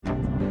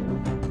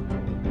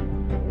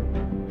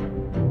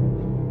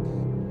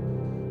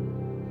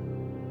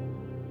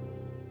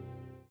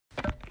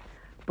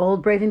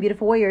Bold, brave, and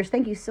beautiful warriors,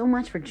 thank you so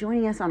much for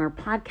joining us on our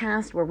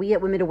podcast where we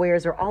at Women to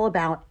Warriors are all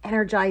about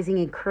energizing,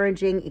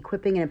 encouraging,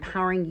 equipping, and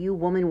empowering you,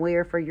 woman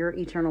warrior, for your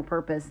eternal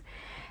purpose.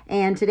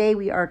 And today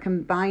we are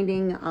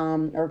continuing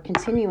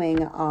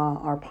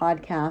our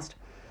podcast,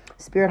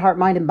 Spirit, Heart,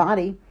 Mind, and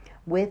Body,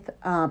 with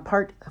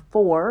part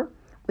 4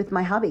 with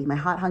my hubby, my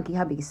hot, hunky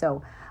hubby.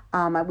 So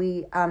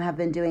we have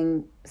been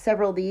doing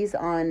several of these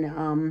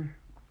on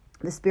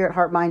the Spirit,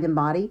 Heart, Mind, and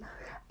Body.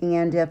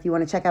 And if you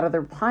want to check out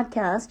other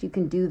podcasts, you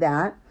can do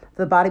that.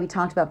 For the body, we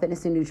talked about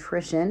fitness and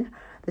nutrition.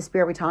 The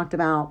spirit, we talked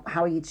about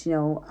how we each,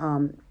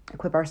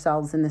 equip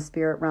ourselves in the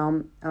spirit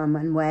realm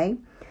and way.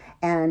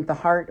 And the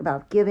heart,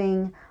 about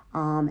giving.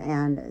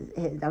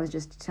 And I was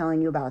just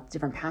telling you about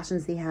different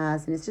passions he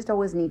has. And it's just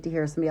always neat to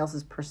hear somebody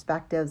else's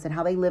perspectives and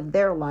how they live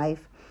their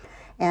life.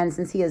 And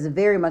since he is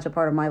very much a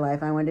part of my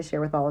life, I wanted to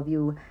share with all of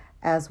you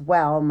as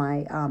well,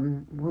 my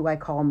who I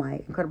call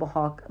my Incredible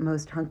Hulk,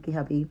 most hunky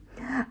hubby.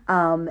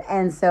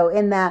 And so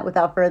in that,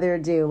 without further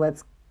ado,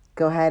 let's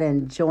go ahead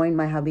and join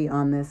my hubby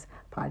on this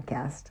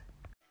podcast.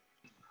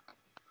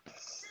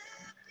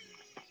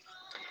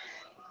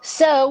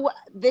 So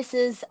this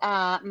is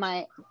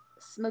my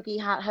smoky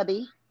hot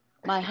hubby,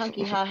 my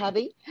hunky hot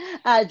hubby,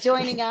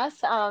 joining us.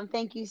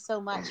 Thank you so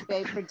much,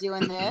 babe, for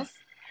doing this.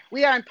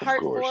 We are in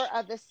part 4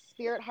 of the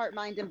Spirit, Heart,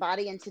 Mind, and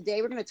Body, and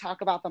today we're going to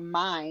talk about the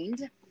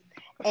mind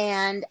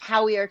and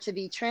how we are to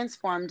be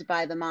transformed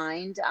by the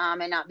mind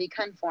and not be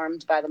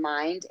conformed by the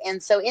mind.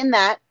 And so in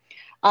that,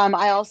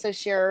 I also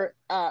share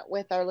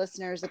with our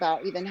listeners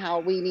about even how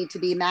we need to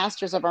be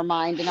masters of our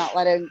mind and not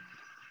letting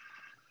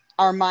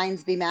our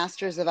minds be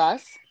masters of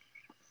us.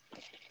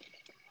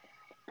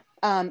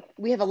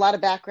 We have a lot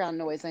of background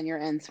noise on your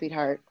end,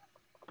 sweetheart.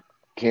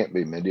 Can't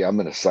be, Mindy. I'm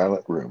in a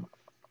silent room.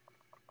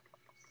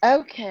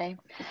 Okay.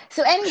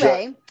 So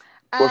anyway...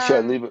 should I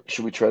leave it?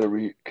 Should we try to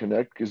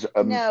reconnect? Because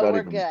I'm not we're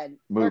even good.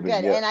 moving We're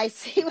good. yet. And I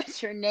see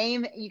what your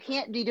name. You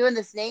can't be doing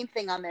this name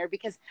thing on there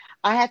because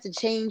I have to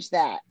change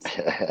that.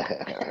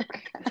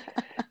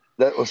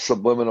 That was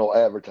subliminal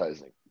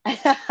advertising.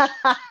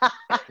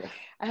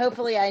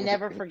 Hopefully, I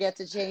never forget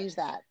to change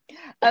that.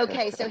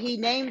 Okay, so he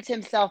named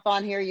himself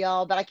on here,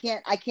 y'all, but I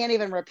can't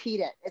even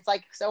repeat it. It's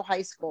like so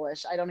high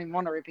schoolish. I don't even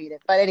want to repeat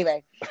it. But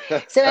anyway,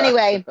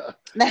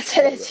 that's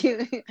it.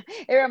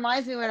 It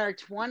reminds me when our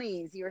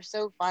 20s. You were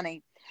so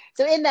funny.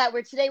 So in that,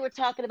 today we're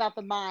talking about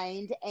the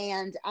mind,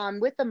 and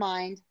with the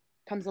mind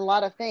comes a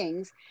lot of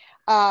things.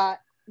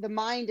 The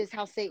mind is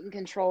how Satan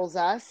controls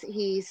us.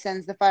 He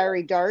sends the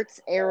fiery darts,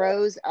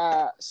 arrows,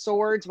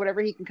 swords, whatever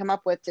he can come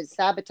up with to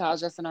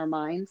sabotage us in our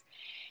minds.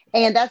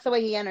 And that's the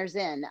way he enters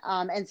in.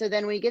 And so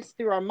then when he gets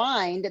through our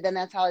mind, then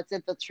that's how it's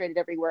infiltrated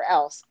everywhere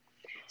else.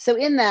 So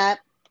in that,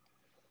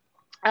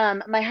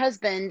 my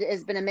husband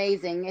has been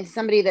amazing. He's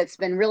somebody that's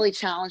been really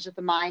challenged with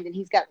the mind, and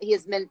he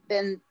has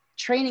been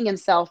training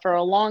himself for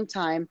a long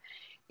time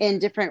in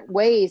different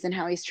ways and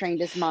how he's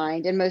trained his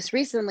mind. And most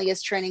recently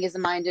is training his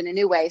mind in a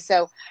new way.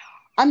 So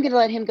I'm going to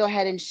let him go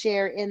ahead and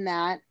share in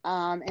that.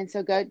 And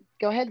so go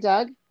ahead,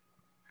 Doug.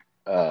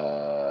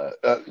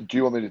 Do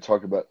you want me to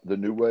talk about the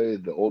new way,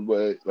 the old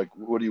way? Like,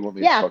 what do you want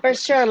me to talk about? Yeah, for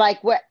sure.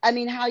 Like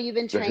how you've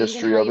been trained. The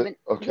history and how of it?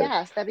 Okay.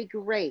 Yes, that'd be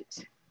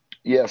great.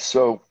 Yeah,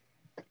 so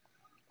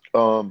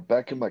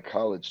back in my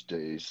college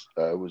days,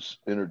 I was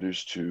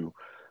introduced to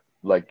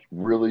like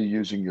really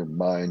using your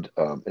mind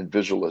and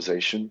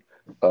visualization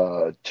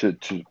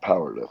to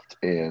power lift.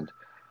 And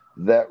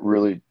that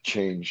really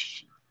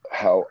changed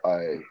how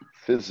I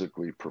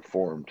physically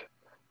performed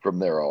from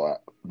there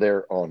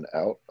on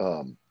out.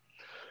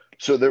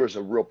 So there was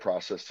a real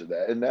process to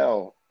that. And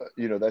now,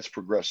 that's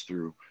progressed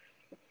through.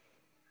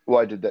 Well,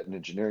 I did that in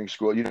engineering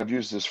school. I've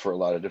used this for a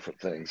lot of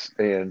different things.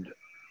 And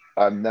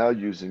I'm now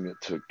using it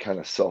to kind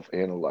of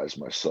self-analyze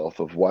myself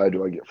of why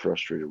do I get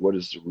frustrated? What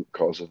is the root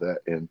cause of that?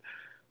 And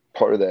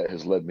part of that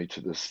has led me to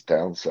this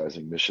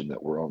downsizing mission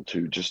that we're on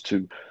to, just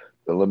to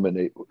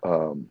eliminate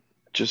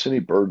just any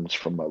burdens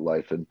from my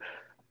life. And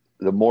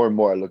the more and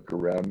more I look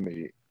around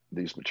me,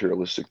 these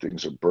materialistic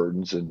things are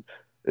burdens, and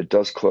it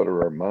does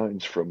clutter our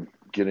minds from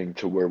getting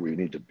to where we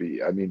need to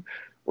be. I mean,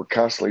 we're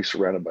constantly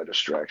surrounded by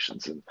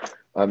distractions, and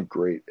I'm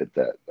great at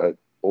that. I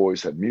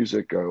always have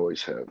music. I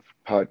always have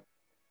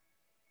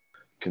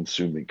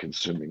consuming,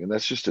 and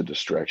that's just a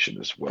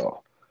distraction as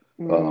well.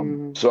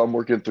 So I'm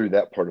working through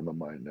that part of my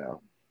mind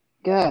now.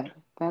 Good.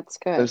 That's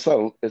good.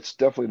 It's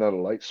definitely not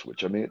a light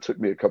switch. I mean, it took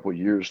me a couple of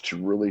years to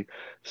really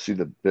see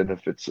the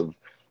benefits of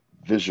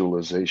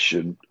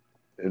visualization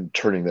and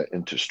turning that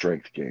into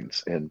strength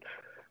gains. And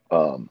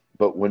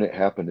but when it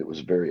happened, it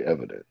was very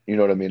evident. You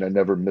know what I mean? I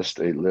never missed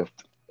a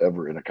lift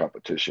ever in a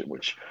competition,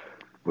 which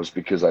was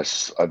because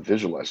I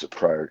visualized it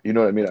prior. You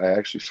know what I mean? I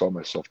actually saw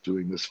myself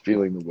doing this,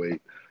 feeling the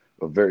weight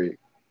of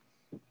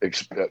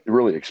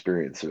really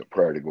experiencing it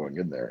prior to going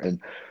in there. And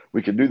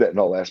we can do that in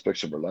all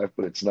aspects of our life,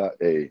 but it's not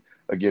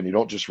again, you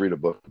don't just read a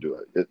book and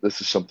do it.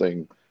 This is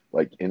something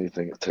like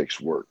anything, it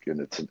takes work, and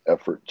it's an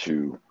effort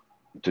to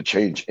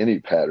change any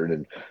pattern,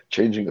 and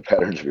changing the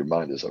patterns of your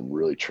mind is a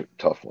really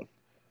tough one.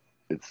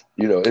 It's,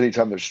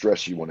 anytime there's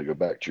stress, you want to go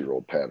back to your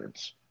old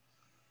patterns.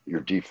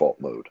 your default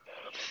mode.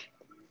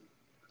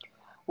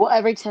 Well,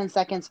 every 10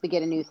 seconds we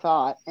get a new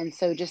thought. And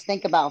so just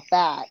think about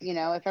that.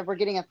 If we're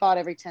getting a thought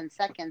every 10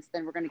 seconds,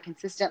 then we're going to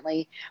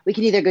consistently, we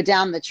can either go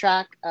down the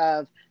track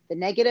of the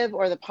negative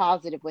or the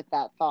positive with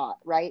that thought,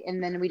 right?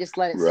 And then we just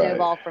let it Right.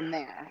 snowball from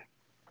there.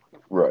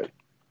 Right.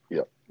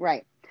 Yep.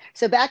 Right.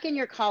 So back in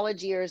your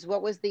college years,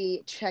 what was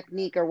the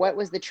technique or what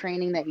was the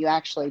training that you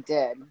actually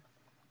did?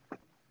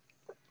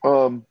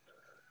 Um,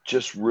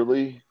 just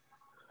really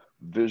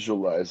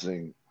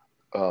visualizing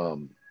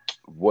um,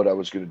 what I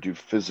was going to do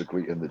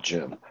physically in the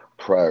gym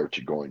prior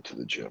to going to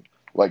the gym.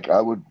 Like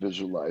I would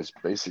visualize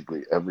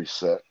basically every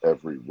set,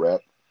 every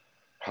rep,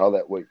 how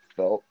that weight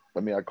felt. I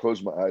mean, I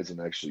close my eyes and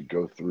actually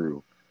go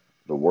through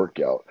the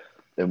workout.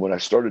 And when I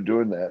started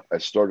doing that, I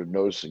started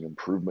noticing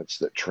improvements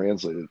that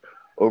translated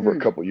over a Hmm.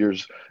 couple of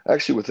years.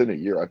 Actually, within a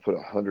year, I put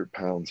 100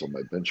 pounds on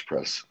my bench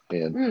press.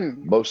 And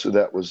Hmm. most of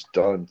that was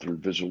done through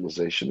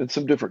visualization and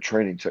some different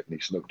training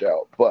techniques, no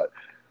doubt. But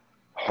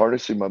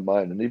harnessing my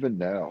mind, and even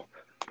now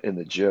in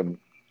the gym,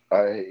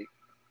 I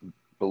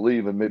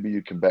believe, and maybe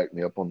you can back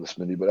me up on this,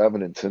 Mindy, but I have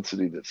an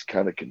intensity that's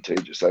kind of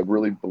contagious. I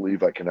really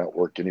believe I can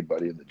outwork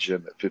anybody in the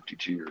gym at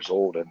 52 years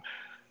old. And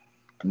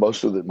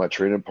most of my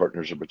training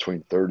partners are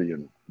between 30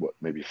 and what,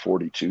 maybe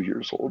 42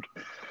 years old.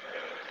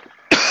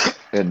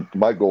 And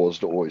my goal is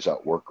to always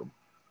outwork them.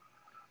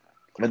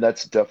 And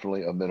that's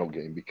definitely a mental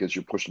game because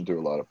you're pushing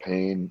through a lot of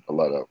pain, a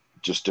lot of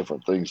just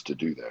different things to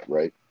do that,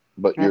 right?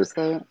 But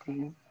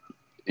Absolutely.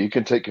 you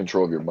can take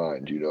control of your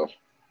mind,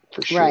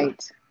 for sure.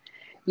 Right.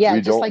 Yeah.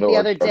 We don't know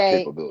our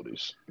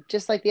capabilities.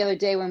 Just like the other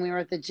day when we were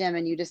at the gym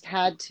and you just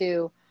had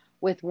to,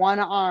 with one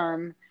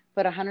arm,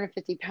 put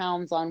 150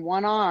 pounds on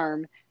one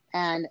arm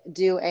and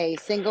do a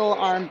single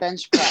arm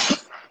bench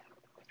press.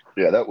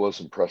 Yeah, that was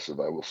impressive,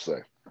 I will say.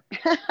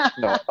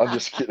 No, I'm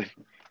just kidding.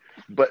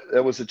 But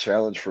that was a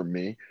challenge for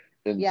me.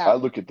 And Yeah, I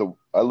look at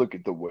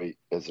the weight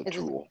as a it's just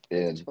tool. as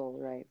a And tool,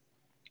 right?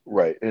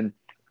 right. And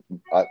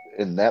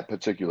in that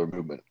particular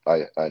movement,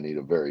 I need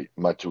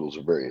my tools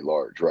are very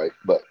large, right?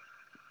 But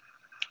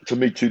to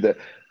me too, that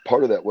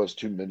part of that was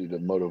too many to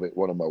motivate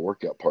one of my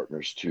workout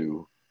partners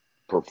to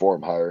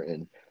perform higher.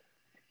 And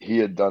he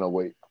had done a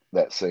weight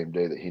that same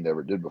day that he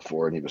never did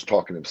before, and he was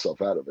talking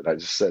himself out of it. I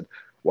just said,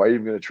 "Why are you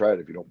even going to try it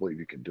if you don't believe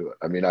you can do it?"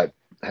 I mean, I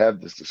have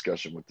this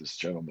discussion with this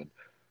gentleman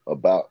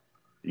about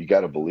you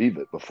got to believe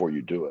it before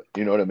you do it.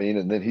 You know what I mean?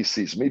 And then he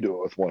sees me do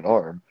it with one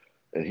arm,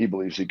 and he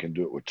believes he can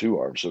do it with two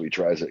arms, so he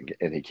tries it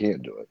and he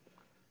can do it,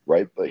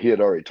 right? But he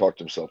had already talked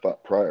himself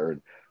out prior,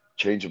 and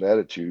change of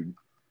attitude.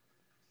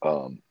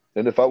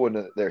 And if I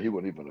wasn't there, he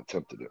wouldn't even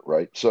attempted it,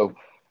 right? So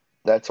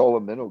that's all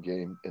a mental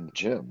game in the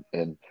gym,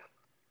 and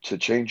to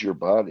change your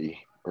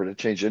body or to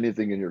change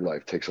anything in your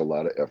life takes a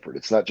lot of effort.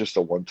 It's not just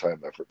a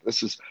one-time effort.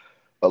 This is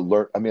I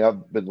mean,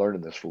 I've been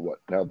learning this for what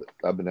now that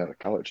I've been out of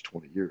college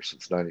 20 years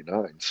since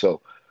 99.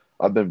 So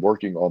I've been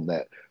working on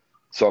that.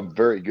 So I'm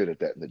very good at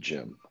that in the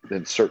gym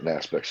in certain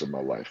aspects of my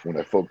life when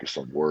I focus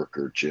on work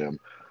or gym,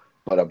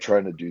 but I'm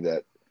trying to do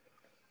that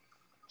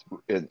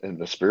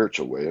in a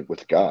spiritual way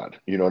with God.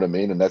 You know what I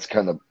mean? And that's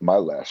kind of my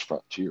last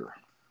frontier.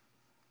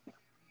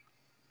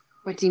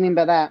 What do you mean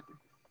by that?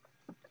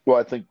 Well,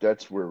 I think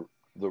that's where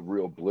the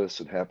real bliss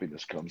and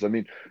happiness comes. I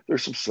mean,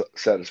 there's some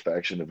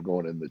satisfaction of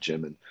going in the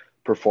gym and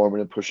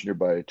performing and pushing your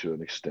body to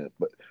an extent,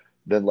 but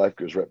then life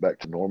goes right back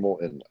to normal.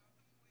 And,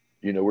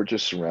 we're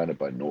just surrounded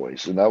by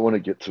noise. And I want to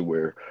get to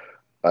where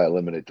I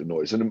eliminate the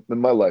noise. And in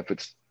my life,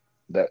 it's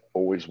that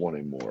always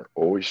wanting more,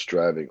 always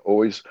striving,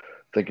 always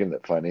thinking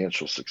that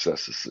financial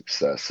success is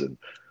success. And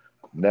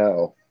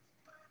now,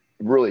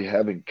 really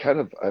having kind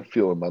of, I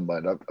feel in my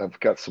mind, I've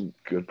got some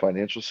good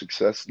financial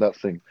success,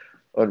 nothing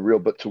unreal,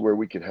 but to where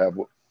we can have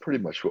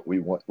pretty much what we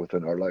want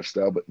within our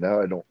lifestyle. But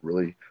now I don't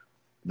really,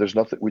 there's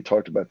nothing, we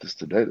talked about this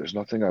today. There's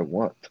nothing I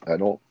want. I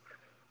don't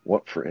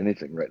want for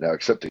anything right now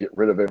except to get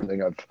rid of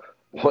everything I've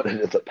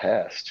wanted in the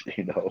past,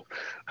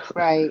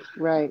 Right,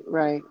 right,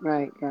 right,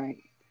 right, right.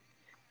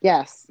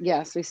 Yes,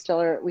 yes, we still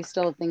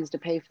have things to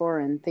pay for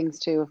and things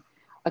to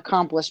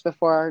accomplish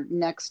before our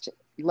next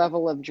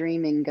level of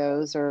dreaming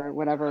goes or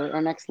whatever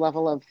our next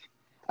level of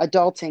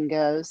adulting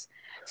goes.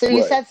 So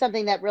you Right. said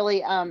something that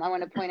really I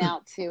want to point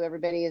out to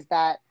everybody is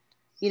that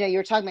you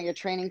were talking about your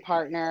training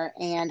partner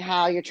and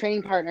how your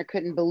training partner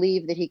couldn't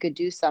believe that he could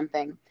do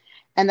something.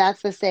 And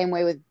that's the same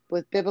way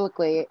with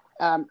biblically.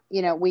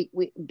 We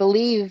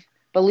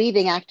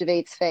believing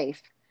activates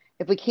faith.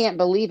 If we can't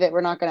believe it,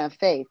 we're not going to have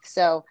faith.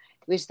 So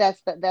which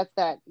that's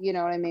that what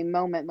I mean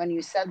moment when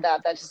you said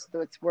that that's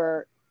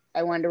where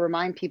I wanted to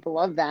remind people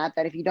of that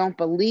if you don't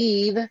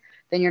believe,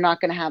 then you're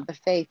not going to have the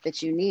faith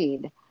that you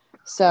need. Right.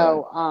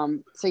 So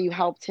you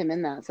helped him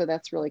in that, so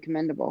that's really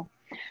commendable.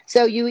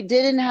 So you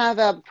didn't have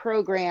a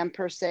program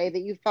per se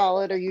that you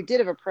followed, or you did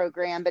have a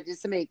program, but did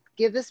somebody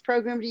give this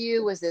program to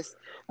you? Was this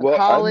a Well, I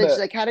college? met,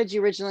 Like, how did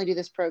you originally do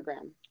this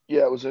program?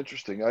 yeah, it was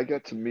interesting. I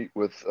got to meet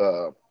with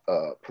a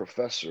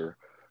professor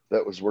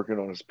that was working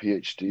on his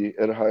PhD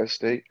at Ohio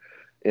State,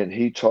 and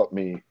he taught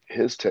me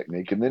his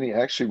technique. And then he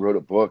actually wrote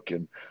a book,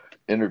 and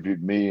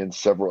interviewed me and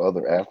several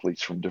other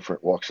athletes from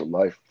different walks of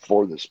life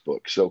for this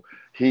book. So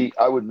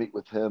I would meet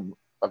with him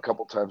a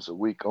couple times a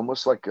week,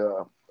 almost like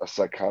a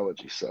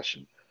psychology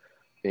session,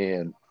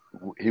 and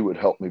he would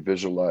help me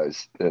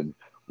visualize and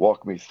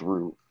walk me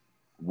through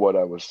what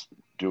I was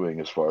doing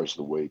as far as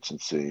the weights and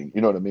seeing,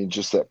 you know what I mean?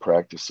 Just that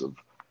practice of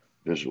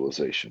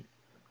visualization.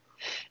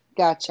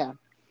 Gotcha.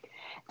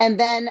 And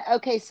then,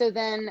 okay, so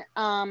then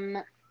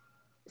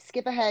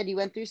skip ahead. You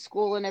went through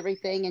school and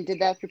everything and did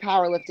that through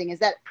powerlifting. Is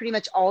that pretty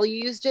much all you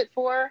used it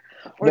for?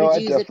 Or No, did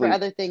you use it for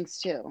other things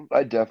too?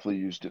 I definitely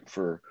used it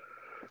for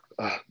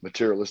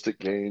materialistic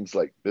gains,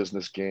 like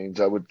business gains.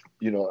 I would,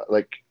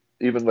 like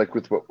even like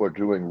with what we're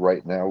doing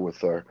right now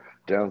with our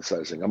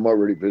downsizing, I'm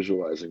already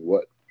visualizing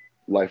what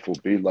life will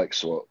be like.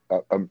 So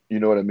I'm, you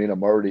know what I mean?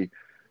 I'm already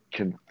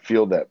can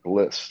feel that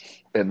bliss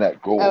and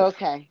that Oh, goal.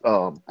 okay.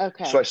 So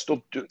Okay. I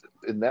still do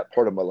in that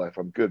part of my life.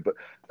 I'm good, but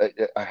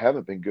I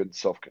haven't been good in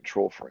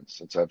self-control. For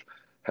instance, I've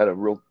had a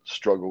real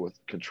struggle with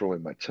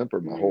controlling my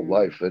temper my whole Mm,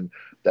 life, and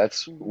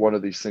that's one hmm.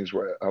 of these things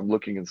where I'm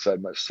looking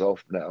inside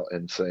myself now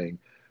and saying,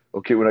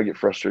 okay, when I get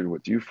frustrated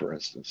with you, for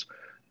instance,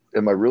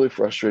 am I really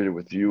frustrated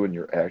with you and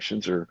your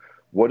actions, or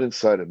what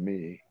inside of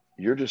me?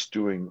 You're just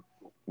doing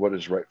what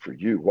is right for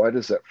you. Why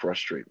does that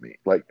frustrate me?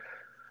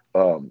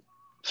 Um,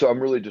 so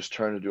I'm really just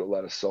trying to do a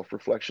lot of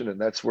self-reflection, and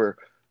that's where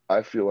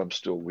I feel I'm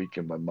still weak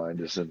in my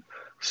mind is in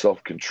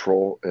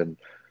self-control. And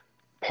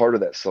part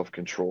of that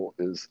self-control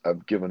is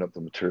I've given up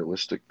the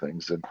materialistic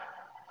things, and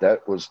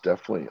that was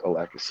definitely a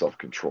lack of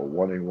self-control,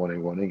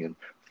 wanting, and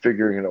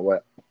figuring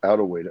out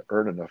a way to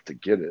earn enough to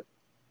get it.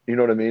 You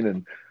know what I mean?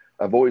 And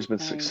I've always been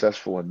Right.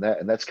 successful in that,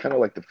 and that's kind of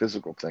like the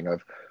physical thing.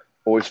 I've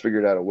always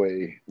figured out a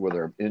way,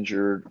 whether I'm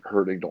injured,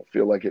 hurting, don't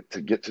feel like it,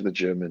 to get to the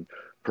gym and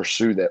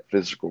pursue that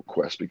physical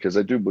quest because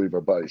I do believe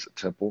our body's a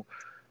temple.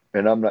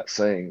 And I'm not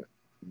saying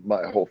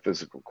my whole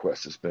physical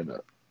quest has been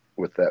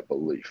with that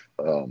belief.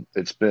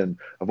 It's been,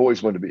 I've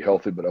always wanted to be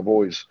healthy, but I've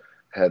always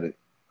had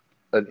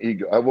an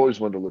ego. I've always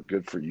wanted to look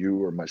good for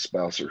you or my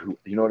spouse or who,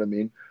 you know what I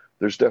mean?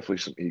 There's definitely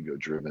some ego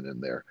driven in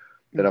there.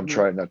 And I'm Hmm.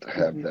 trying not to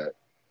have Hmm. that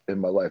in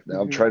my life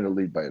now. I'm Hmm. trying to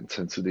lead by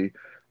intensity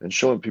and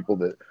showing people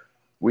that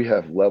we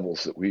have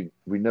levels that we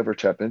never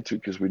tap into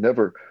because we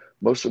never,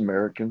 most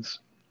Americans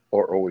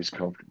are always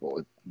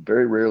comfortable.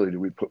 Very rarely do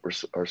we put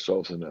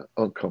ourselves in an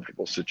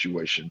uncomfortable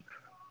situation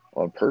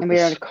on And we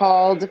are purpose.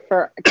 called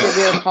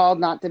we are called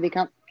not to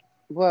become,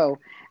 whoa,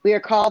 we are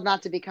called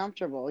not to be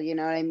comfortable. You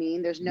know what I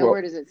mean? There's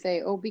nowhere Well, does it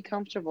say, oh, be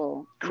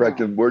comfortable. correct.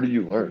 No. And where do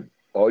you Mm-mm. learn?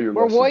 All your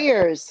We're lessons,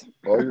 warriors.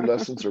 all your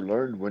lessons are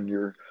learned when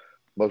you're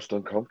most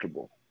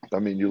uncomfortable. I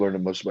mean, you learn the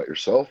most about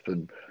yourself,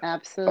 and uh,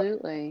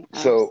 Absolutely.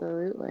 so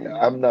Absolutely.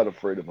 I'm not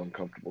afraid of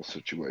uncomfortable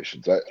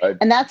situations. I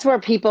And that's where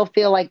people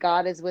feel like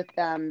God is with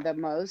them the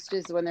most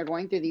is when they're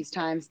going through these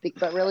times.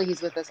 But really,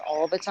 He's with us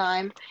all the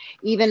time,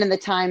 even in the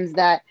times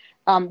that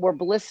we're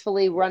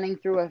blissfully running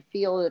through a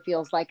field. It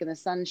feels like, and the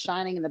sun's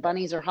shining, and the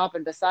bunnies are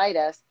hopping beside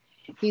us.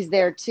 He's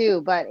there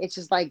too. But it's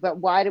just like, but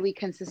why do we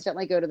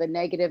consistently go to the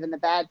negative and the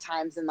bad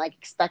times and like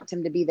expect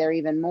Him to be there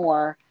even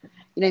more?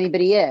 You know, what I mean?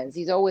 But He is.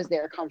 He's always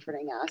there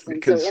comforting us.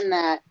 And so because in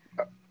that,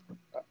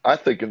 I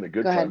think in the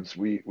go good ahead. times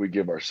we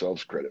give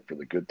ourselves credit for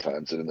the good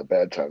times, and in the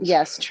bad times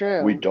Yes,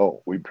 we true.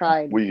 don't.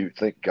 Pride, We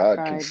think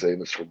God can pride.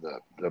 save us from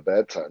the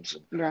bad times,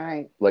 and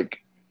Right. like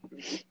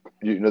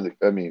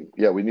I mean,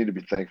 yeah, we need to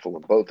be thankful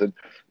in both, and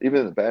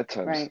even in the bad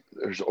times, Right.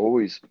 there's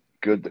always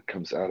good that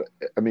comes out.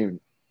 I mean,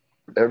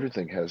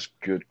 everything has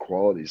good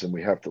qualities, and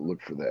we have to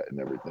look for that in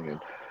everything.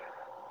 And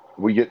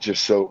we get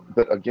just so,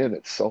 but again,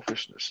 it's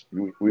selfishness.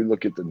 We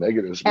look at the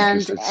negatives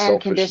because it's And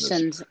selfishness.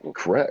 conditioned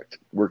Correct.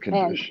 We're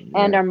and conditioned.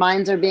 and Yeah. our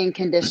minds are being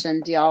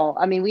conditioned, y'all.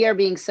 I mean, we are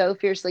being so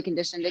fiercely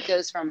conditioned. It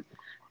goes from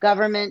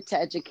government to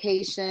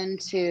education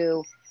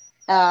to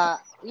uh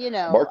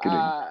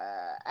Marketing.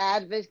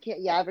 advocate,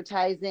 yeah,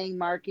 advertising,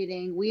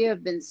 marketing. We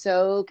have been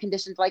so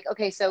conditioned, like,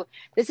 okay, so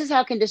this is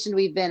how conditioned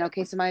we've been.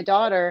 Okay, so my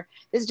daughter,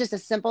 this is just a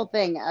simple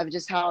thing of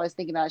just how I was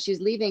thinking about it. She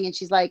was leaving and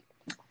she's like,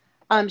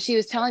 she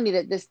was telling me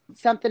that this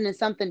something and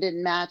something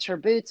didn't match her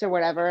boots or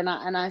whatever, and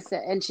I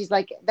said, and she's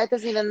like, that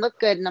doesn't even look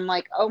good, and I'm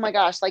like, oh my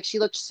gosh, like she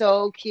looked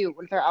so cute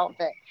with her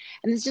outfit,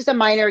 and it's just a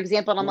minor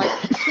example, and I'm like,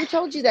 who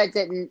told you that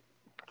didn't?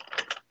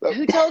 That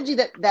Who told you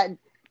that?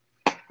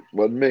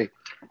 wasn't me.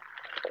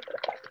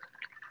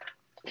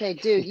 Okay,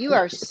 dude, you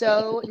are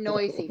so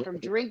noisy from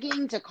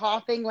drinking to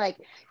coughing. Like,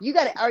 you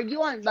got, are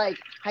you on like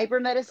hyper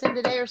medicine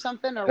today or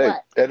something or Hey,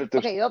 what? edit this.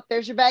 Okay, oh,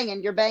 there's your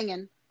banging. You're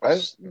banging.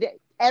 I,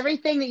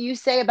 Everything that you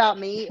say about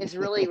me is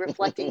really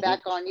reflecting back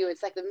on you.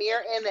 It's like the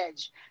mirror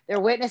image. They're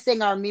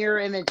witnessing our mirror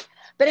image.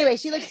 But anyway,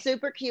 she looked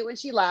super cute when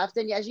she left.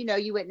 And as you know,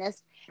 you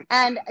witnessed.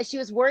 And she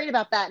was worried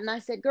about that. And I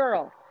said,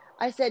 girl,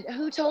 I said,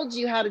 who told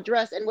you how to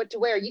dress and what to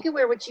wear? You can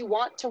wear what you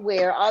want to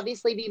wear.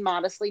 Obviously, be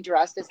modestly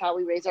dressed is how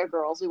we raise our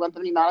girls. We want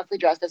them to be modestly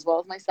dressed as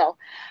well as myself.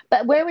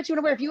 But wear what you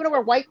want to wear. If you want to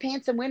wear white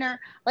pants in winter,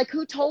 like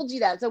who told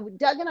you that? So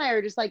Doug and I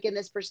are just like in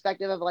this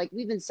perspective of like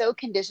we've been so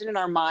conditioned in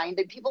our mind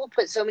and people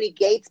put so many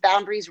gates,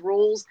 boundaries,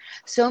 rules,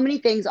 so many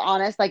things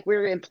on us, like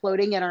we're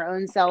imploding in our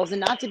own selves,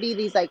 and not to be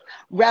these like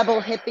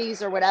rebel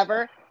hippies or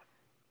whatever.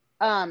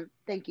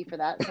 Thank you for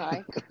that,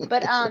 Sai.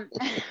 But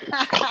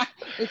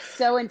it's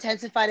so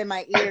intensified in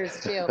my ears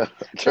too.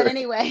 But turn,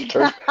 anyway,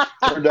 turn,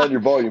 turn down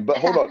your volume. But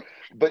hold on.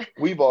 But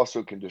we've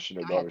also conditioned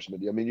our go ahead. daughters,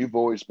 Mindy. I mean, you've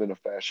always been a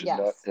fashion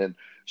nut, Yes, and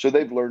so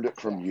they've learned it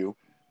from yes, you,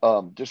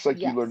 just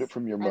like you learned it yes.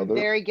 from your I'm mother.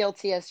 very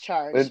guilty as And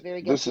charged.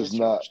 Very this guilty is as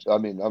not. charged. I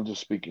mean, I'm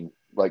just speaking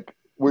like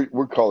we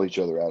call each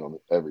other out on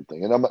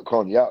everything, and I'm not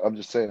calling you out. I'm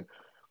just saying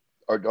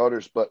our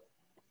daughters, but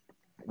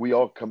we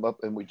all come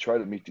up and we try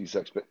to meet these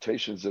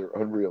expectations that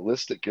are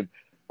unrealistic. And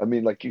I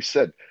mean, like you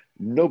said,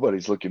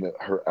 nobody's looking at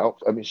her out.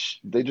 I mean,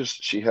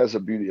 she has a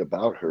beauty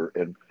about her,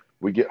 and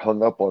we get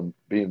hung up on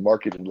being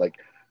marketed like,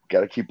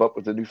 got to keep up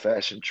with the new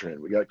fashion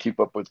trend. We got to keep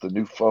up with the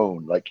new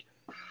phone. Like,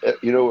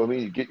 you know what I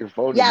mean? You get your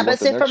phone and Yeah, you want but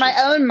the so next one.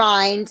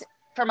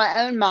 for my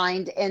own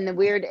mind, and the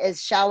weird,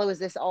 as shallow as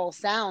this all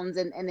sounds,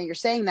 and then you're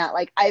saying that,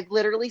 like I've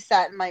literally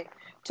sat in my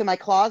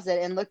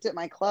closet and looked at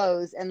my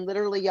clothes, and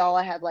literally, y'all,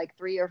 I have like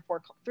three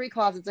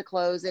closets of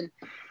clothes and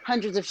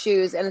hundreds of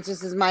shoes, and it's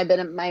just as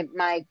been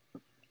my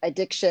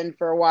addiction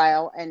for a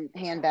while, and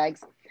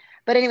handbags.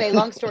 But anyway,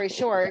 long story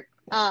short,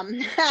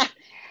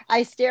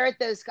 I stare at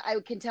those. I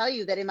can tell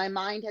you that in my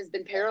mind has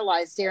been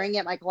paralyzed, staring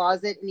at my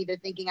closet and either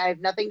thinking I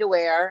have nothing to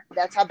wear.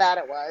 That's how bad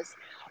it was.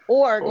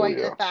 Or Oh going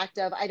to the yeah. fact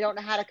of I don't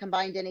know how to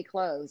combine any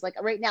clothes. Like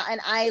right now,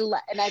 and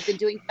I've been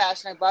doing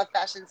fashion. I love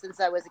fashion since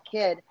I was a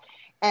kid,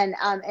 and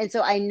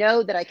so I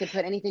know that I can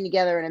put anything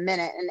together in a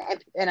minute,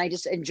 and I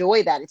just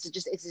enjoy that.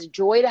 It's a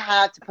joy to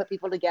have to put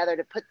people together,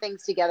 to put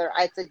things together.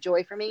 It's a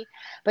joy for me,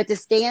 but to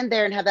stand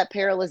there and have that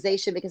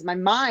paralyzation because I've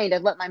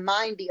let my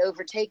mind be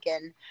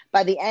overtaken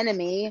by the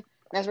enemy.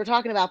 As we're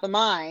talking about the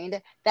mind,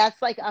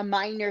 that's like a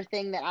minor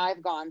thing that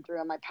I've gone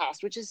through in my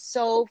past, which is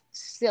so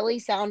silly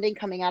sounding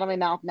coming out of my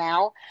mouth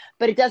now,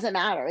 but it doesn't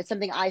matter. It's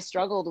something I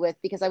struggled with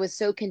because I was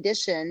so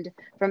conditioned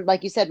from,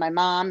 like you said, my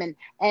mom and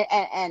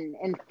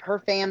her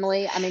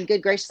family. I mean,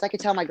 good gracious, I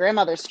could tell my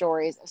grandmother's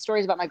stories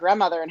about my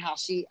grandmother and how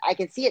I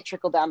can see it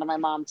trickle down to my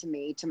mom, to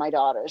me, to my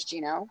daughters,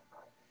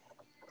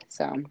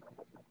 So,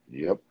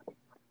 Yep.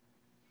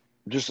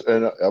 Just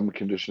and I'm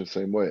conditioned the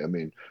same way. I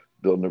mean,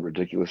 building a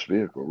ridiculous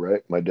vehicle,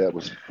 right? My dad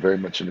was very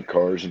much into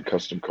cars and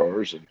custom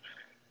cars, and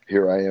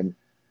here I am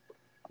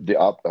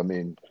I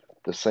mean,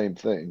 the same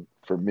thing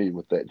for me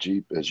with that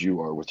Jeep as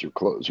you are with your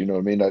clothes. You know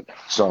what I mean?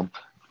 So I'm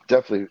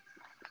definitely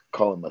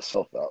calling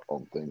myself out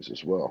on things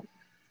as well.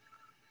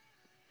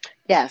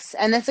 yes,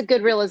 and that's a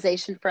good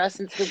realization for us.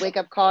 And it's a good wake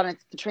up call, and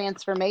it's the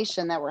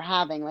transformation that we're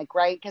having, like,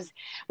 right? Because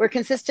we're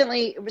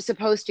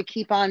supposed to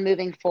keep on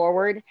moving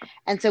forward,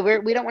 and so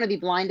we don't want to be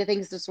blind to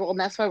things this world, and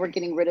that's why we're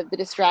getting rid of the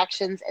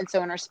distractions. And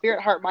so, in our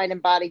spirit, heart, mind,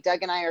 and body,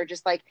 Doug and I are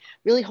just like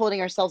really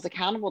holding ourselves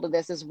accountable to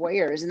this as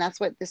warriors, and that's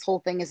what this whole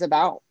thing is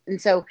about.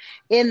 And so,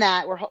 in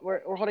that,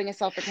 we're holding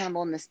ourselves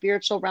accountable in the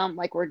spiritual realm,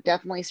 like we're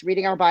definitely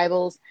reading our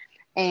Bibles,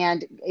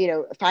 and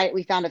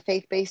we found a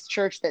faith-based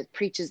church that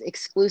preaches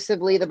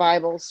exclusively the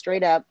Bible,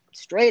 straight up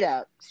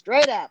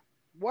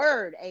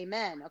word,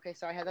 amen. Okay,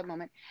 so I had that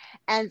moment.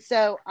 And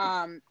so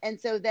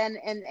then,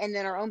 and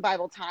in our own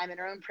Bible time and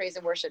our own praise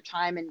and worship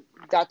time, and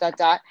dot dot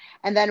dot,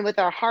 and then with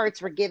our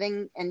hearts we're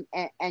giving and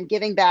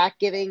giving back,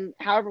 giving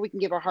however we can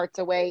give our hearts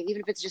away,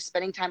 even if it's just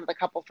spending time with a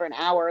couple for an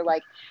hour,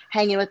 like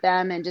hanging with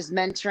them and just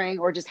mentoring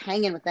or just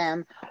hanging with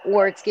them,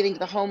 or it's giving to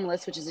the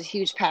homeless, which is a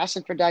huge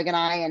passion for Doug and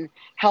I, and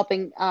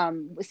helping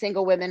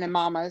single women and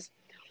mamas,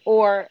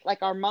 or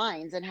like our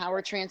minds and how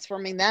we're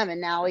transforming them. And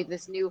now we have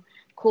this new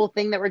cool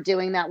thing that we're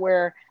doing, that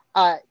we're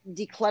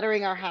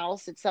decluttering our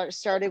house. It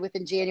started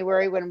within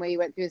January when we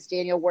went through this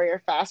Daniel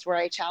Warrior Fast, where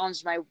I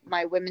challenged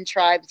my women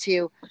tribe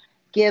to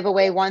give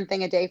away one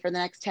thing a day for the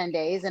next 10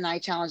 days. And I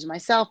challenged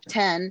myself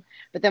 10,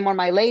 but then when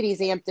my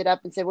ladies amped it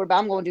up and said,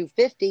 I'm going to do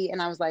 50.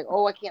 And I was like,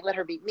 oh, I can't let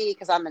her beat me,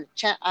 because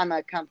I'm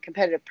a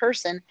competitive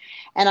person.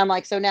 And I'm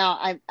like, so now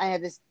I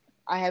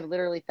have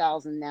literally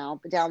 1,000 now,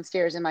 but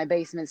downstairs in my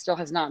basement, still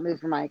has not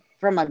moved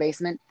from my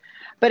basement.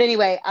 But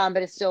anyway, but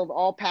it's still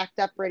all packed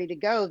up, ready to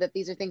go, that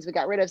these are things we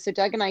got rid of. So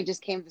Doug and I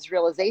just came to this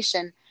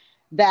realization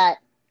that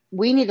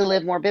we need to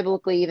live more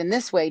biblically, even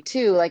this way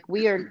too. Like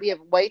we have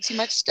way too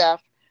much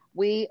stuff.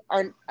 We're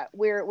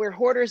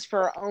hoarders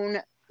for our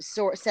own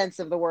sense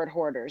of the word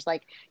hoarders.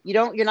 Like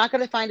you're not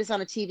going to find us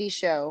on a TV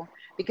show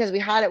because we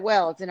hide it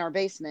well. It's in our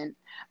basement.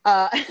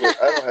 Well,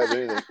 I don't have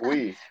anything.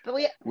 But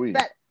we We,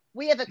 but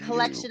we have a you.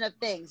 collection of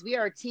things. We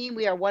are a team.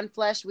 We are one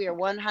flesh. We are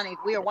one honey.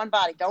 We are one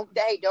body. Don't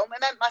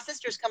my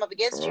sisters come up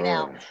against you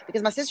now, Uh,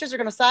 because my sisters are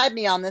going to side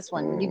me on this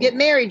one. When you get uh,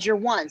 married, you're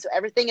one. So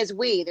everything is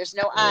we. There's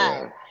no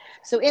I. uh,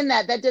 So in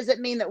that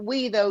doesn't mean that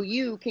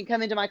you can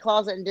come into my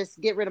closet and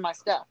just get rid of my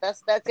stuff.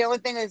 That's the only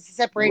thing that's a well,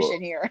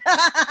 separation here.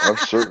 I've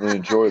certainly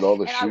enjoyed all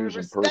the And I would shoes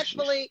and purses.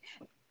 respectfully,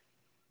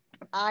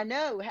 I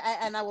know,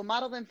 and I will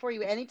model them for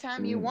you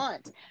anytime you Mm.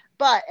 want.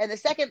 But and the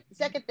second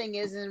thing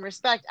is, in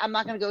respect, I'm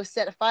not going to go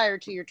set a fire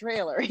to your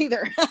trailer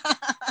either.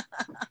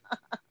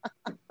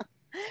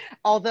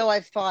 Although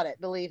I've thought it,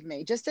 believe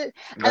me. And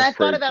I've I've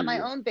thought prayed for about my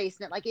you. own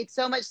basement. Like it's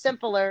so much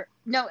simpler.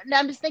 No,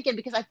 I'm just thinking,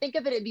 because I think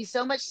of it, it'd be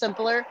so much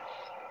simpler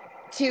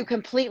to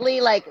completely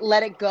like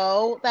let it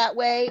go that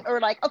way. Or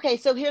like, okay,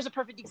 so here's a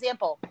perfect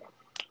example.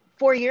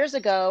 4 years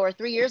ago or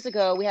 3 years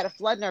ago, we had a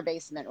flood in our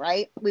basement,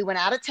 right? We went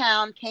out of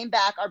town, came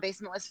back, our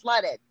basement was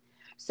flooded.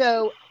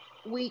 So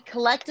we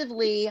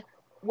collectively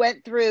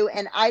went through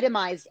and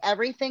itemized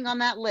everything on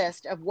that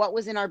list of what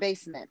was in our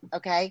basement,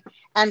 okay,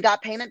 and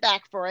got payment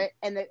back for it,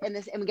 and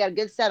we got a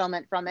good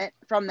settlement from it.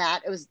 From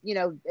that, it was,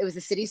 it was the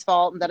city's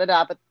fault and da da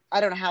da. But I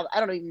don't know how. I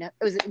don't even know.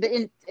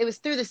 It was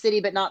through the city,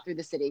 but not through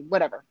the city.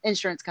 Whatever,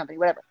 insurance company,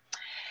 whatever.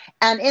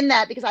 And in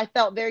that, because I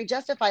felt very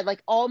justified,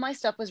 like all my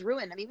stuff was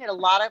ruined. I mean, we had a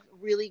lot of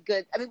really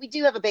good, I mean, we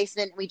do have a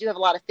basement. We do have a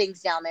lot of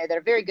things down there that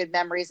are very good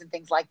memories and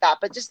things like that.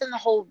 But just in the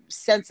whole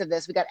sense of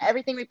this, we got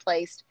everything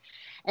replaced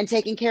and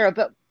taken care of.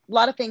 But a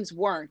lot of things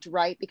weren't,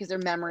 right? Because they're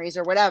memories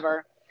or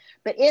whatever.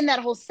 But in that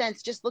whole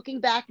sense, just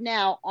looking back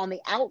now on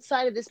the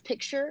outside of this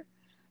picture,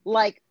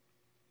 like,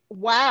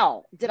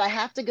 wow, did I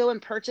have to go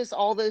and purchase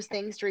all those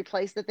things to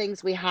replace the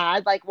things we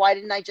had? Like, why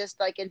didn't I just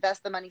like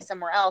invest the money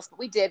somewhere else? But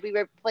we did. We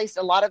replaced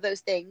a lot of those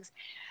things,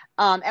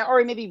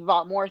 or maybe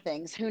bought more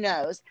things. Who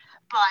knows?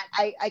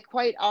 But I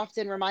quite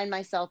often remind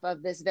myself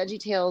of this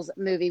VeggieTales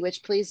movie.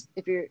 Which, please,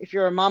 if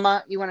you're a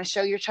mama, you want to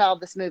show your child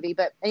this movie.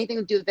 But anything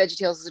to do with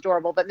VeggieTales is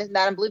adorable. But Miss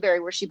Madame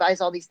Blueberry, where she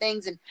buys all these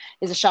things and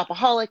is a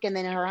shopaholic, and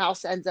then her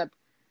house ends up,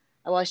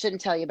 well, I shouldn't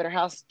tell you, but her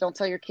house, don't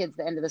tell your kids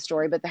the end of the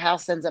story, but the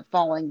house ends up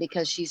falling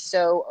because she's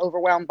so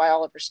overwhelmed by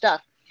all of her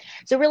stuff.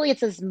 So really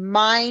it's this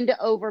mind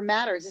over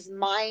matters, this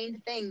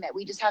mind thing that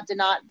we just have to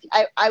not,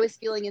 I was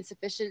feeling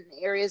insufficient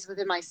in areas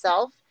within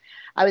myself.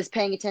 I was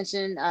paying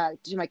attention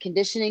to my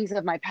conditionings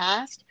of my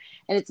past,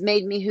 and it's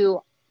made me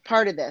who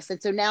part of this.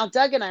 And so now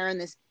Doug and I are in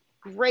this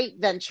great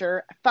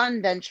venture,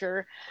 fun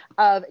venture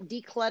of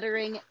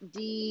decluttering,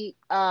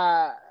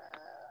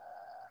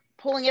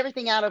 pulling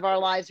everything out of our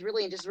lives,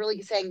 really, and just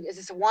really saying, is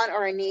this a want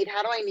or a need?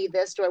 How do I need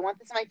this? Do I want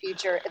this in my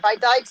future? If I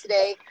died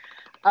today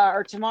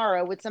or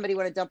tomorrow, would somebody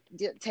want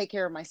to take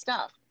care of my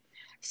stuff?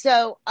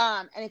 So,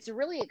 and it's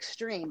really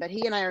extreme, but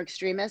he and I are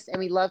extremists, and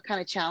we love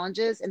kind of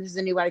challenges, and this is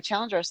a new way to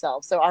challenge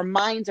ourselves. So our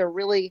minds are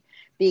really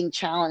being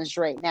challenged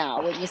right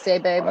now. Wouldn't you say,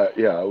 babe?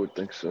 Yeah, I would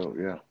think so.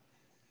 Yeah.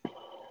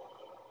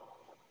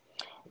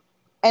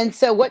 And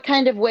so what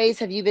kind of ways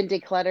have you been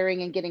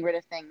decluttering and getting rid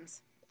of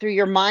things through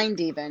your mind,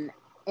 even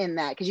in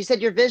that? Because you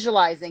said you're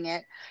visualizing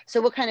it.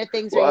 So what kind of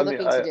things are Well, you I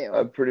mean, looking to do?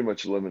 I pretty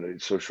much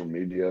eliminated social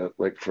media,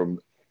 like from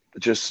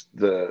just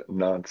the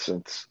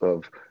nonsense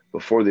of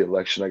before the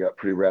election. I got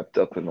pretty wrapped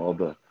up in all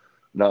the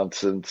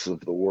nonsense of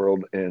the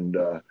world, and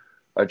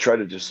I try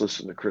to just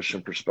listen to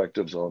Christian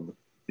perspectives on,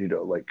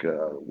 like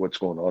what's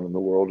going on in the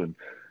world, and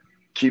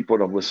keep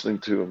what I'm listening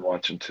to and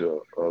watching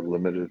to a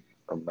limited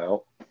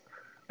amount.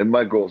 And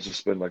my goal is to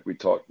spend, like we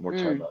talked, more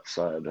time Mm.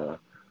 outside,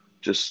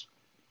 just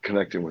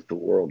connecting with the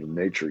world and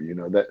nature.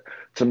 That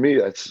to me,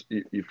 that's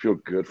you feel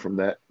good from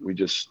that. We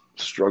just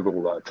struggle a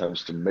lot of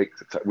times to make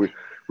the time.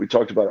 We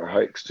talked about our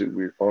hikes too.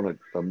 We're on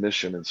a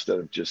mission instead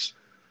of just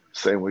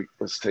saying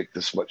let's take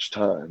this much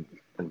time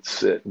and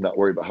sit and not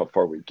worry about how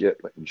far we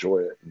get, but enjoy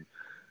it. And,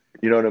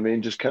 you know what I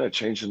mean? Just kind of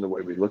changing the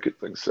way we look at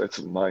things. That's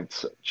a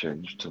mindset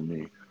change to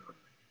me.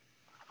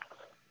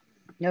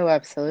 No,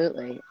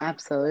 absolutely.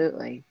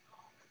 Absolutely.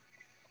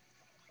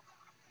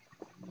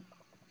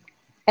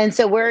 And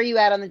so where are you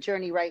at on the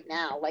journey right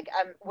now? Like,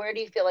 where do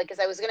you feel like, because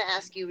I was going to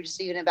ask you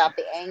just even about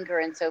the anger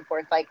and so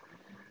forth. Like,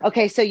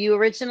 okay, so you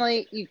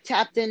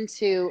tapped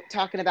into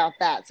talking about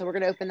that. So we're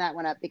going to open that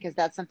one up because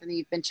that's something that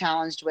you've been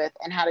challenged with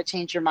and how to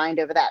change your mind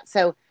over that.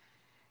 So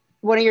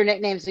one of your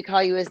nicknames we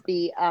call you is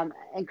the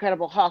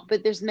Incredible Hulk,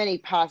 but there's many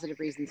positive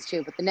reasons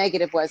too. But the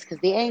negative was because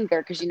the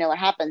anger, because you know what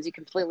happens, you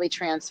completely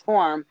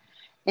transform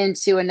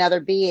into another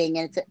being,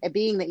 and it's a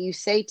being that you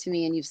say to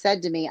me and you've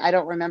said to me, I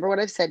don't remember what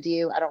I've said to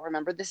you. I don't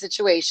remember the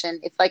situation.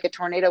 It's like a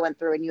tornado went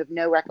through and you have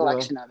no Well,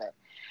 recollection of it.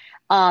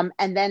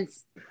 And then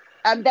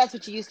that's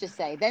what you used to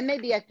say. Then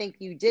maybe I think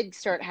you did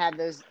start have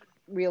those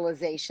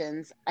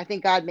realizations. I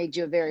think God made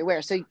you very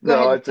aware. So go no,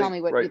 ahead I and tell think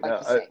me what right you'd like now,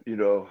 to say.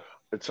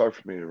 it's hard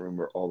for me to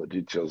remember all the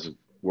details of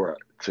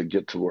to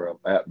get to where I'm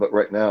at. But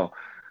right now,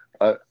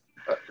 I,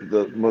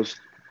 the most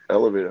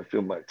elevated I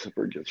feel my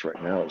temper gets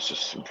right now is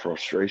just some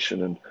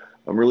frustration, and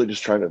I'm really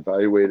just trying to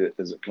evaluate it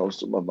as it comes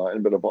to my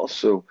mind. But I've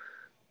also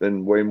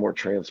been way more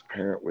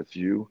transparent with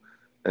you,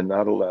 and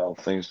not allow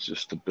things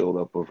just to build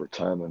up over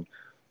time and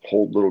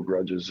hold little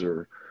grudges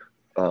or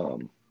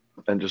um,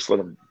 and just let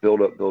them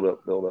build up, build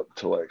up, build up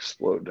till I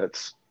explode.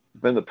 That's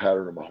been the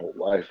pattern of my whole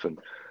life, and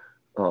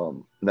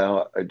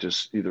now I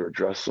just either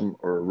address them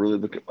or really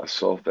look at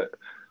myself. That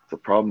the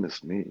problem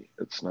is me;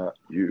 it's not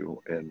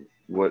you. And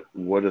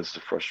what is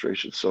the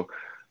frustration? So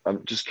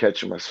I'm just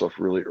catching myself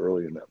really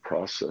early in that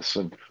process,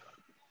 and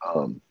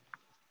um,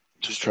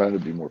 just trying to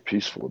be more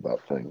peaceful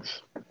about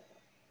things.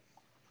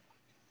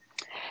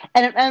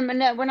 And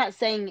we're not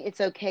saying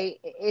it's okay.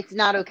 It's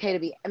not okay to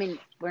be. I mean,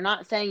 we're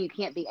not saying you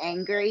can't be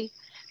angry,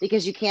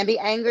 because you can be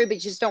angry, but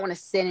you just don't want to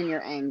sin in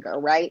your anger,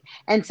 right?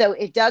 And so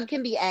if Doug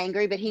can be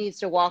angry, but he needs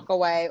to walk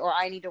away, or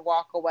I need to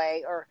walk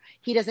away, or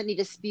he doesn't need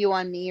to spew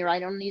on me, or I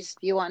don't need to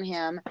spew on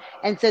him.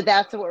 And so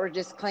that's what we're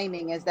just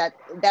claiming, is that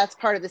that's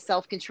part of the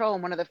self-control.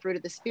 And one of the fruit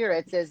of the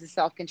spirits is the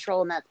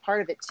self-control. And that's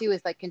part of it too,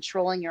 is like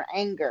controlling your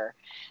anger,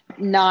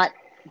 not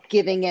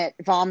giving it,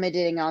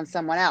 vomiting on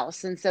someone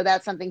else. And so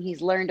that's something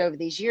he's learned over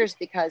these years,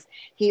 because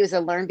he was a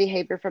learned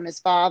behavior from his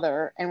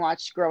father and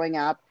watched growing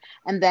up.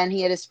 And then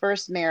he had his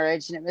first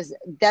marriage, and it was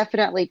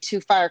definitely two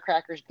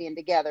firecrackers being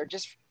together,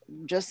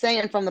 just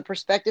saying, from the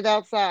perspective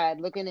outside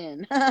looking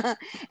in.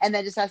 And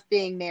then just us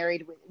being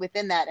married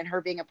within that, and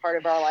her being a part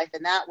of our life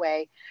in that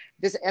way.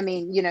 This, I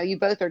mean, you know, you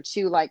both are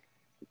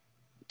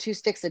two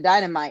sticks of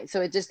dynamite.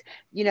 So it just,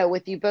 you know,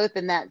 with you both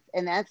in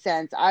that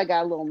sense, I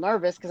got a little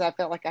nervous because I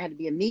felt like I had to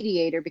be a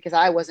mediator, because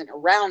I wasn't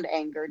around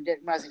anger,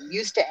 wasn't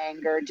used to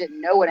anger, didn't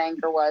know what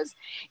anger was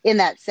in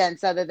that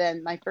sense, other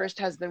than my first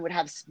husband would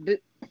have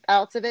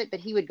bouts of it,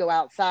 but he would go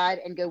outside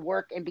and go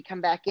work and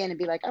come back in and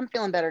be like, I'm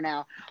feeling better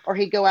now. Or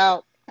he'd go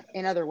out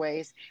in other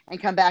ways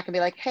and come back and be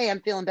like, hey, I'm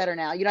feeling better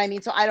now. You know what I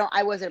mean? So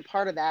I wasn't a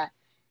part of that.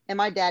 And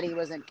my daddy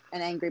wasn't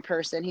an angry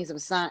person. He's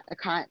a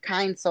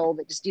kind soul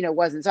that just, you know,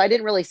 wasn't. So I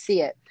didn't really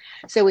see it.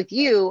 So with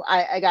you,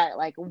 I got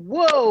like,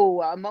 whoa,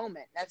 a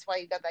moment. That's why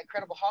you got that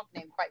Incredible Hulk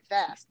name quite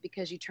fast,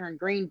 because you turned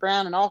green,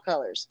 brown, and all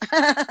colors.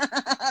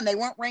 They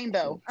weren't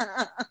rainbow.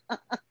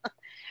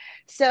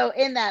 So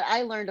in that,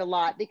 I learned a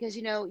lot, because,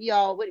 you know,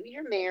 y'all, when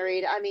you're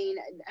married, I mean,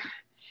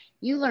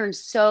 you learn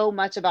so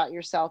much about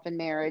yourself in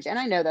marriage. And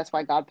I know that's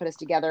why God put us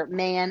together,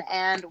 man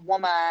and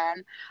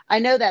woman. I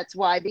know that's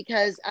why,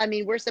 because I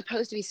mean, we're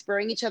supposed to be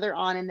spurring each other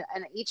on, and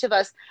each of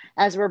us,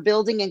 as we're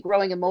building and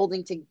growing and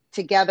molding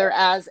together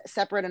as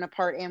separate and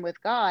apart and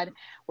with God,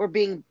 we're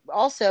being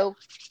also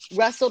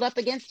wrestled up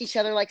against each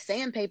other like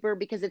sandpaper,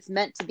 because it's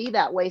meant to be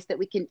that way, so that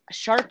we can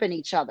sharpen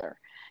each other.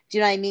 Do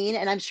you know what I mean?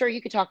 And I'm sure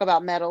you could talk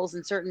about metals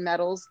and certain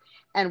metals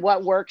and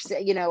what works,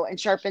 you know, and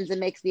sharpens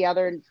and makes the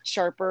other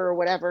sharper or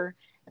whatever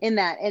in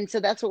that. And so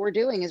that's what we're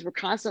doing, is we're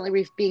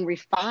constantly being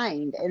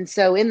refined. And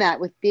so in that,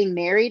 with being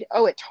married,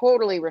 oh, it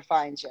totally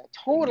refines you,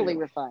 totally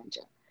refines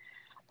you.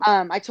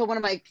 I told one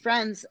of my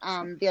friends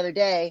the other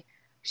day,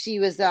 she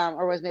was,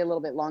 or was maybe a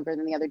little bit longer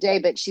than the other day,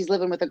 but she's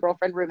living with a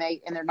girlfriend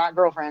roommate, and they're not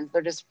girlfriends.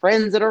 They're just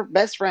friends that are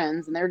best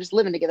friends, and they're just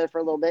living together for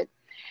a little bit.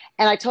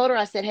 And I told her,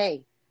 I said,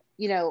 hey,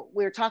 you know,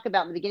 we were talking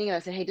about in the beginning of it, I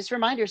said, hey, just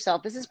remind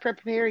yourself, this is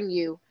preparing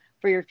you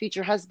for your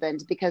future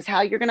husband, because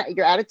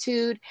your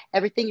attitude,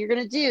 everything you're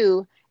going to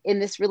do in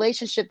this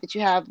relationship that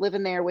you have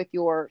living there with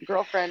your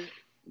girlfriend,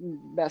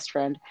 best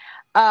friend,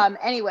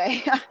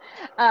 anyway,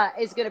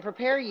 is going to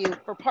prepare you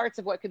for parts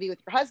of what could be with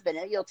your husband.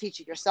 It'll teach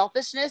you your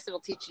selfishness.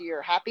 It'll teach you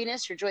your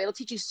happiness, your joy. It'll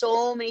teach you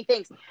so many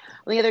things.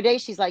 Well, the other day,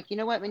 she's like, you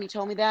know what, when you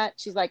told me that,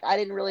 she's like, I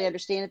didn't really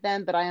understand it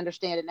then, but I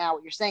understand it now,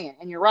 what you're saying.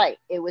 And you're right.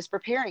 It was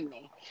preparing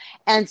me.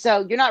 And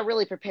so you're not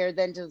really prepared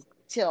then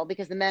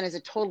because the man is a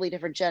totally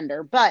different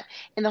gender. But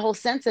in the whole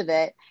sense of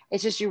it,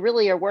 it's just, you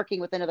really are working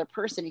with another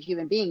person, a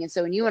human being. And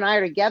so when you and I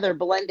are together,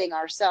 blending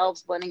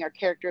ourselves, blending our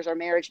characters, our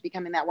marriage,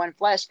 becoming that one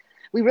flesh,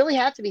 we really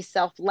have to be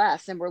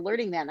selfless. And we're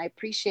learning that. And I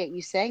appreciate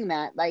you saying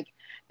that, like,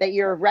 that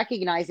you're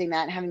recognizing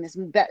that and having this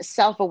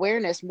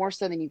self-awareness more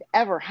so than you've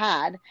ever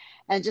had.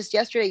 And just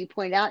yesterday, you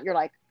pointed out, you're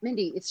like,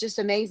 Mindy, it's just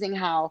amazing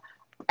how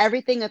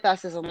everything with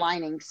us is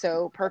aligning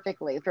so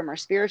perfectly, from our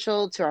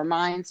spiritual to our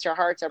minds to our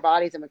hearts, our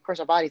bodies. And of course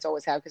our bodies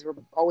always have, because we've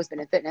always been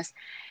in fitness.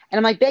 And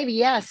I'm like, baby,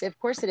 yes, of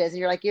course it is. And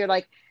you're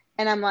like,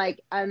 and I'm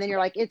like, and then you're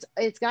like,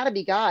 it's gotta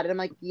be God. And I'm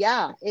like,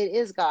 yeah, it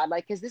is God.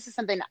 Like, cause this is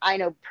something I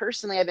know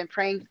personally, I've been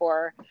praying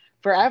for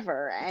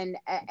forever. And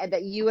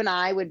that you and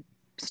I would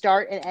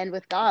start and end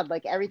with God.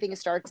 Like, everything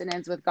starts and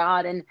ends with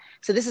God. And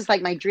so this is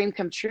like my dream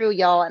come true,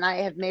 y'all. And I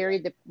have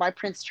married my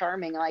Prince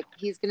Charming. Like,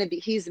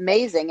 he's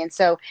amazing. And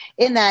so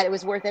in that, it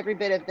was worth every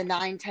bit of the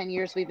 9-10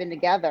 years we've been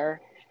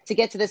together to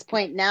get to this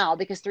point now,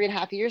 because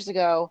 3.5 years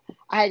ago,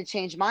 I had to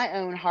change my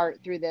own heart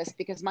through this,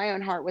 because my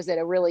own heart was at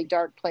a really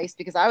dark place,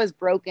 because I was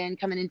broken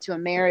coming into a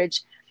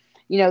marriage,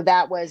 you know,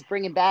 that was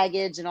bringing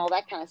baggage and all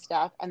that kind of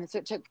stuff. And so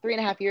it took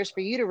 3.5 years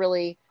for you to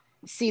really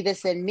see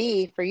this in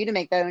me, for you to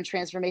make that own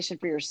transformation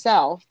for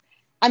yourself.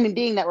 I mean,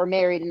 being that we're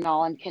married and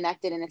all and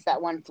connected, and it's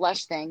that one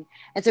flesh thing.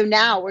 And so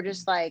now we're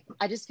just like,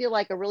 I just feel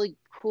like a really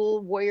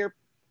cool warrior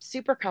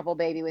super couple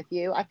baby with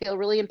you. I feel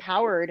really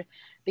empowered,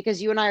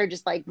 because you and I are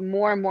just like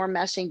more and more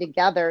meshing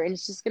together, and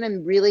it's just going to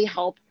really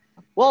help,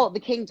 well, the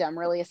kingdom,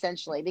 really,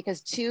 essentially,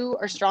 because two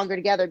are stronger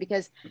together.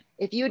 Because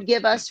if you would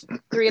give us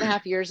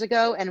 3.5 years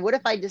ago, and what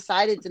if I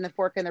decided in the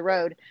fork in the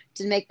road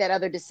to make that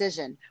other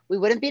decision, we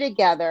wouldn't be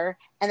together,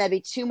 and that'd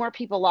be two more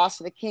people lost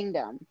to the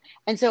kingdom.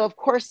 And so of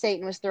course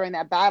Satan was throwing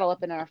that battle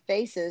up in our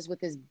faces with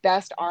his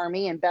best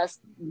army and best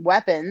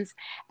weapons.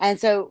 And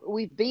so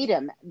we beat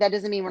him. That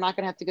doesn't mean we're not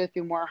going to have to go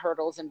through more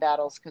hurdles and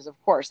battles, because of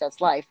course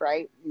that's life,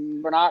 right?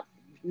 We're not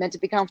meant to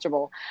be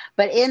comfortable,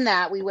 but in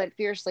that we went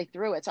fiercely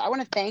through it. So I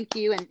want to thank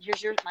you, and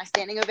here's my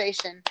standing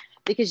ovation,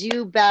 because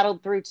you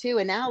battled through too,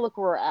 and now look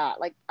where we're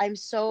at. Like, I'm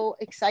so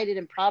excited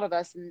and proud of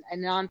us in a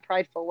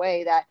non-prideful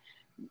way, that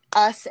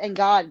us and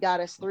God got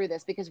us through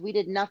this because we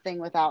did nothing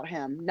without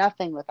him,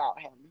 nothing without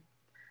him.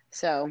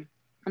 So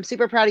I'm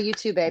super proud of you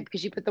too, babe,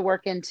 because you put the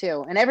work in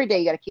too. And every day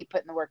you got to keep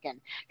putting the work in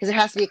because there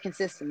has to be a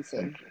consistency.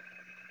 Thank you.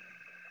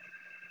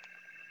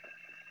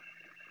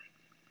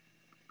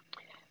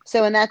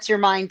 So, and that's your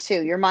mind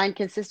too. Your mind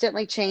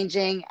consistently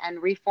changing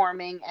and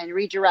reforming and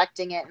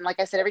redirecting it. And like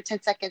I said, every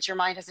 10 seconds, your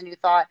mind has a new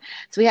thought.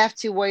 So we have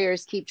to,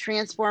 warriors, keep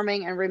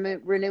transforming and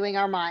renewing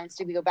our minds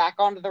to go back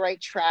onto the right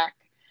track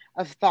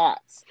of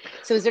thoughts.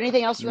 So is there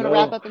anything else you want to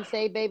wrap No, up and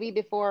say, baby,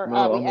 before no,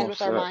 we I'm end all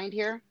with our set. mind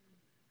here?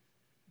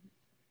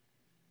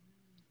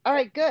 All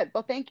right, good.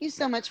 Well, thank you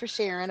so much for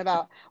sharing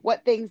about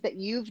what things that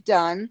you've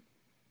done.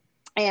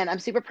 And I'm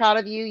super proud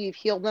of you. You've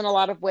healed in a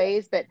lot of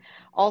ways, but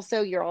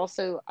also you're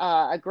also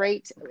a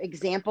great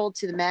example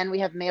to the men. We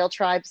have male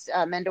tribes,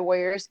 men to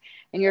warriors,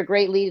 and you're a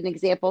great lead and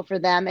example for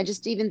them. And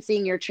just even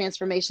seeing your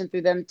transformation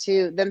through them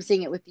too, them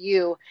seeing it with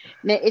you,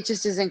 it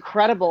just is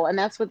incredible. And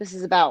that's what this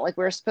is about. Like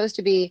we're supposed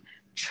to be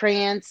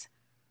transparent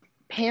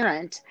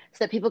so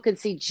that people can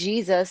see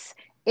Jesus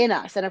in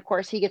us. And of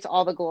course, he gets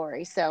all the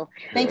glory. So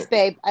thanks,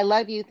 Okay. babe. I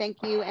love you.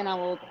 Thank you. And I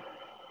will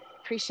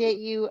appreciate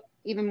you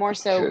even more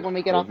so Okay. when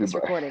we get off Love you. this Bye.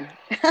 recording.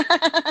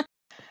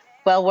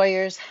 Well,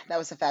 Warriors, that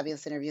was a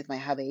fabulous interview with my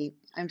hubby.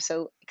 I'm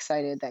so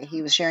excited that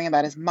he was sharing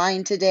about his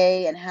mind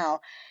today and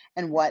how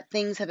and what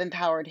things have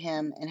empowered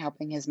him and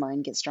helping his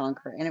mind get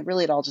stronger. And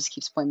it all just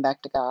keeps pointing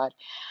back to God.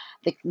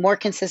 The more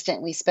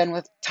consistent we spend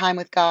with time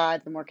with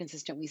God, the more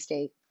consistent we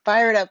stay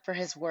fired up for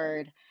his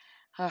word.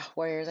 Oh,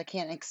 warriors, I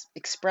can't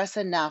express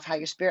enough how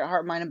your spirit,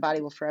 heart, mind, and body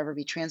will forever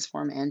be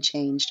transformed and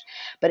changed.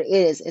 But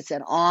it's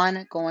an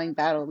ongoing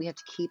battle. We have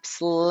to keep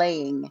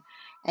slaying.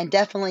 And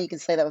definitely you can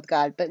slay that with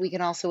God, but we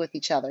can also with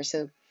each other.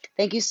 So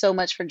thank you so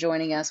much for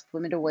joining us,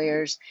 Women to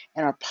Warriors,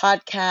 and our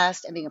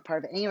podcast and being a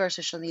part of any of our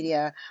social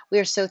media. We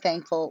are so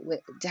thankful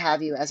to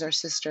have you as our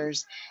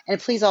sisters. And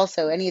please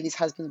also, any of these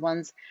husbands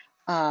ones,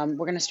 we're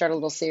going to start a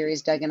little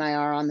series, Doug and I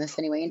are on this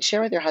anyway, and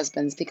share with your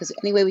husbands because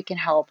any way we can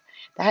help,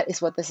 that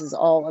is what this is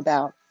all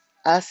about,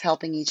 us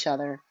helping each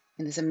other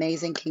in this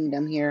amazing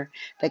kingdom here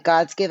that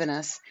God's given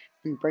us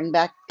and bring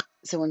back.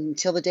 So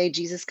until the day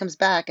Jesus comes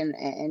back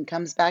and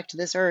comes back to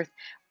this earth,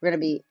 we're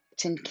going to be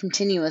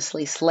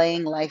continuously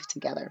slaying life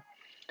together.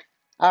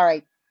 All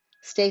right.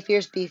 Stay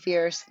fierce, be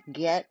fierce,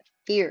 get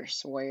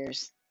fierce,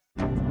 warriors.